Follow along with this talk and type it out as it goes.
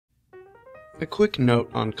A quick note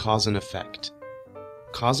on cause and effect.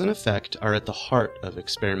 Cause and effect are at the heart of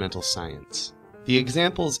experimental science. The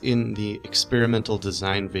examples in the experimental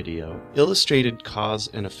design video illustrated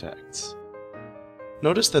cause and effects.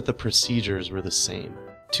 Notice that the procedures were the same.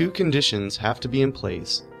 Two conditions have to be in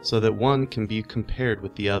place so that one can be compared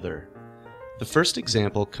with the other. The first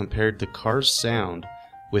example compared the car's sound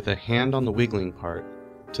with a hand on the wiggling part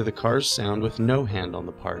to the car's sound with no hand on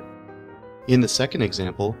the part. In the second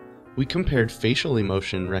example, we compared facial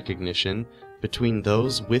emotion recognition between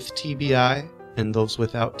those with TBI and those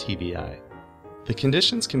without TBI. The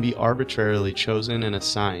conditions can be arbitrarily chosen and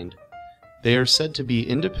assigned. They are said to be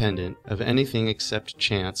independent of anything except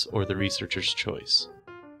chance or the researcher's choice.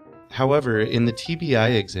 However, in the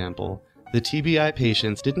TBI example, the TBI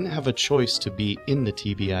patients didn't have a choice to be in the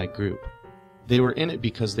TBI group. They were in it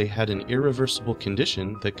because they had an irreversible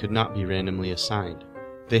condition that could not be randomly assigned.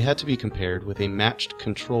 They had to be compared with a matched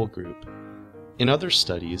control group. In other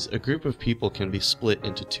studies, a group of people can be split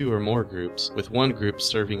into two or more groups, with one group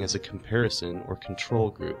serving as a comparison or control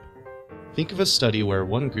group. Think of a study where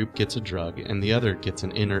one group gets a drug and the other gets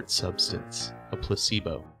an inert substance, a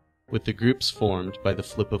placebo, with the groups formed by the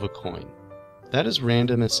flip of a coin. That is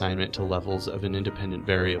random assignment to levels of an independent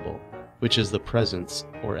variable, which is the presence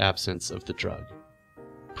or absence of the drug.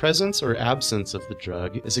 Presence or absence of the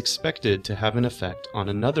drug is expected to have an effect on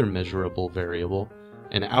another measurable variable,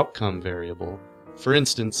 an outcome variable, for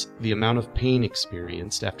instance, the amount of pain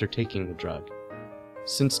experienced after taking the drug.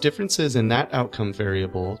 Since differences in that outcome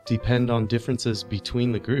variable depend on differences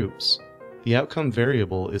between the groups, the outcome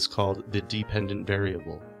variable is called the dependent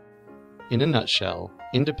variable. In a nutshell,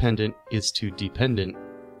 independent is to dependent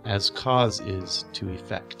as cause is to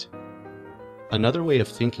effect. Another way of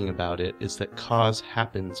thinking about it is that cause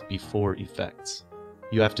happens before effects.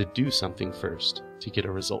 You have to do something first to get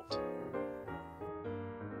a result.